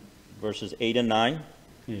 9. verses 8 and 9.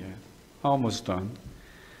 Yeah, almost done.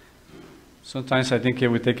 Sometimes I think it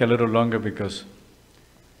will take a little longer because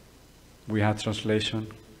we have translation.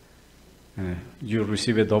 You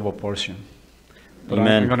receive a double portion. But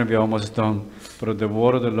Amen. I'm going to be almost done. But the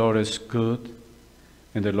word of the Lord is good,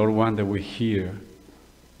 and the Lord wants that we hear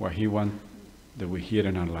what He wants that we hear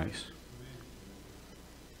in our lives.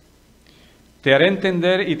 Te haré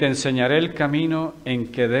entender y te enseñaré el camino en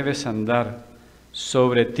que debes andar.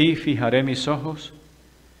 Sobre ti fijaré mis ojos.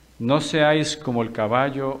 No seáis como el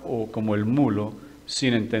caballo o como el mulo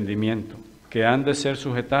sin entendimiento, que han de ser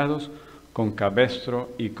sujetados con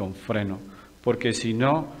cabestro y con freno, porque si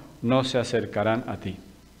no, no se acercarán a ti.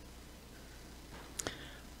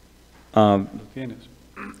 ¿Lo tienes?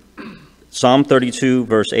 Psalm 32,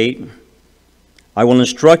 verse 8. I will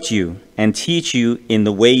instruct you and teach you in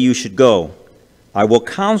the way you should go. I will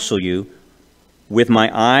counsel you with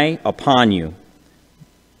my eye upon you.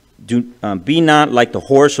 Be not like the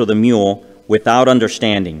horse or the mule without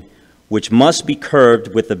understanding, which must be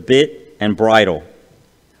curbed with a bit and bridle,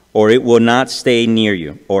 or it will not stay near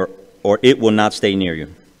you, or it will not stay near you.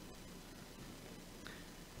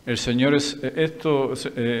 El Señor esto es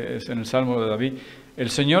en el Salmo de David. El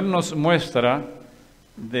Señor nos muestra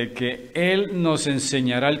de que Él nos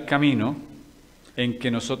enseñará el camino en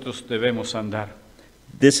que nosotros debemos andar.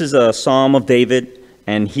 This is a Psalm of David,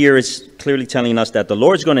 and here it's clearly telling us that the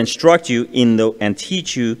Lord's going to instruct you and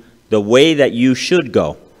teach you the way that you should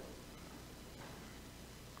go.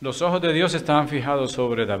 Los ojos de Dios estaban fijados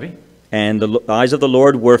sobre David. And the eyes of the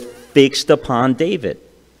Lord were fixed upon David.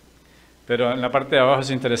 Pero en la parte de abajo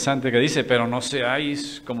es interesante que dice, pero no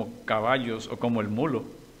seáis como caballos o como el mulo,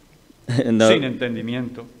 sin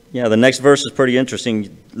entendimiento. Yeah, the next verse is pretty interesting.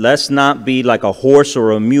 Let's not be like a horse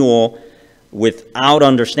or a mule without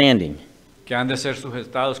understanding. Que han de ser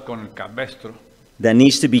sujetados con el cabestro. That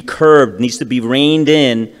needs to be curbed, needs to be reined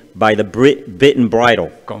in by the bit and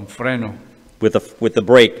bridle. Con freno. With the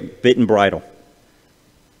brake, bit and bridle.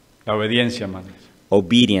 La obediencia, hermanos.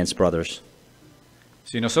 Obedience, brothers.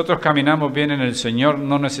 Si nosotros caminamos bien en el Señor,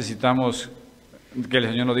 no necesitamos que el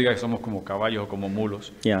Señor nos diga que somos como caballos o como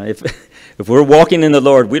mulos. Yeah, if we're walking in the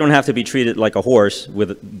Lord, we don't have to be treated like a horse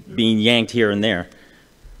with being yanked here and there.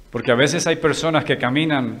 Porque a veces hay personas que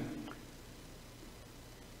caminan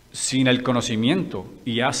sin el conocimiento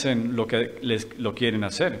y hacen lo que lo quieren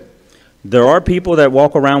hacer. There are people that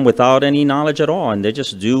walk around without any knowledge at all, and they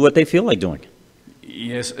just do what they feel like doing.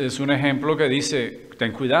 Y es un ejemplo que dice,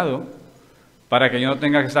 ten cuidado para que yo no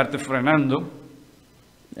tenga que estarte frenando.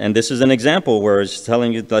 And this is an example where it's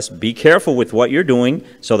telling you, let's be careful with what you're doing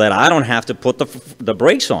so that I don't have to put the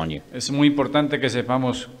brakes on you. Es muy importante que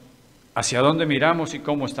sepamos hacia dónde miramos y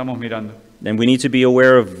cómo estamos mirando. And we need to be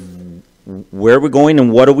aware of where we're going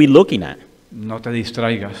and what are we looking at. No te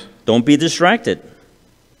distraigas. Don't be distracted.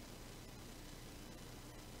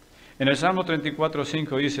 En el Salmo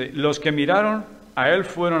 34:5 dice, los que miraron a él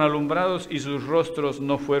fueron alumbrados y sus rostros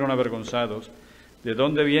no fueron avergonzados. ¿De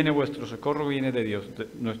dónde viene vuestro socorro? Viene de Dios.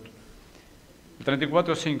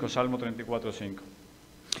 34:5, Salmo 34:5.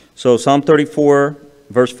 So Psalm 34,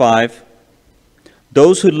 verse 5.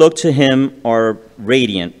 Those who look to him are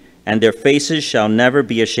radiant, and their faces shall never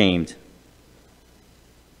be ashamed.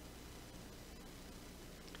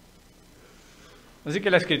 Así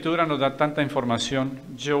que la Escritura nos da tanta información.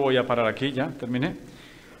 Yo voy a parar aquí, ya terminé.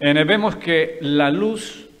 Vemos que la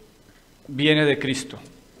luz viene de Cristo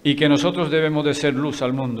y que nosotros debemos de ser luz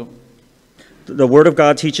al mundo. The Word of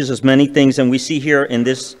God teaches us many things, and we see here in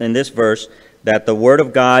this verse that the Word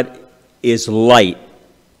of God is light,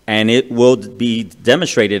 and it will be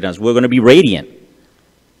demonstrated as we're going to be radiant.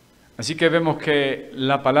 Así que vemos que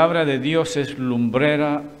la palabra de Dios es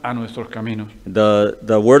lumbrera a nuestros caminos.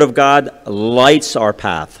 The Word of God lights our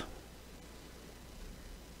path.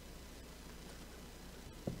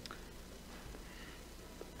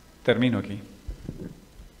 Termino aquí.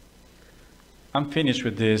 I'm finished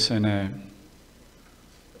with this, and I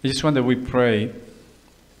just want that we pray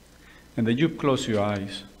and that you close your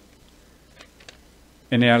eyes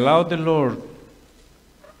and allow the Lord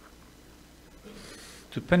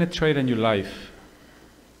to penetrate in your life.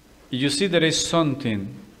 You see there is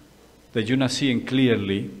something that you're not seeing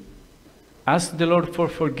clearly, ask the Lord for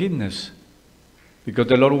forgiveness, because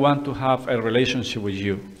the Lord wants to have a relationship with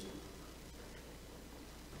you.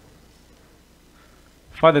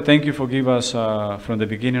 Father, thank you for giving us from the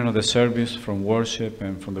beginning of the service, from worship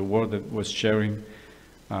and from the word that was sharing,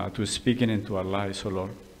 to speaking into our lives, oh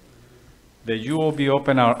Lord. That you will be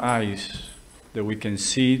open our eyes, that we can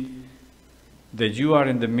see that you are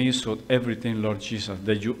in the midst of everything, Lord Jesus.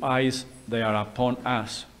 That your eyes, they are upon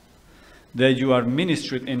us. That you are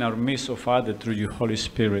ministering in our midst, oh Father, through your Holy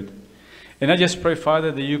Spirit. And I just pray,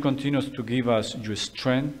 Father, that you continue to give us your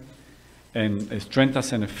strength, and strengthen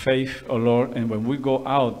us in faith, oh Lord. And when we go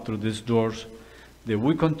out through these doors, that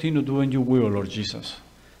we continue doing your will, Lord Jesus.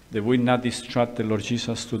 That we not distract the Lord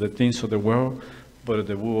Jesus to the things of the world, but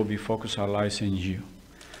that we will be focused our lives in you.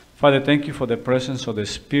 Father, thank you for the presence of the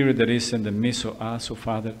Spirit that is in the midst of us, oh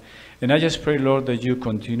Father. And I just pray, Lord, that you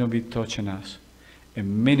continue to be touching us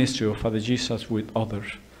in ministry, oh Father Jesus, with others.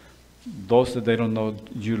 Those that they don't know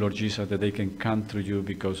you, Lord Jesus, that they can come through you,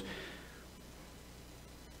 because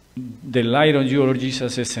the light on you, Lord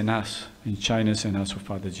Jesus, is in us, and shines in us, oh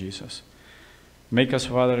Father Jesus. Make us,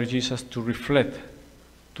 Father Jesus, to reflect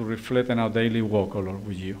in our daily walk, oh Lord,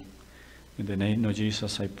 with you. In the name of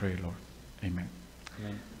Jesus, I pray, Lord. Amen.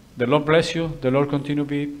 Amen. The Lord bless you. The Lord continue to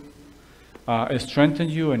be strengthen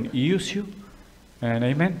you and use you. And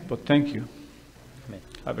amen. But thank you. Amen.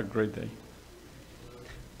 Have a great day.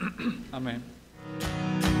 Amen.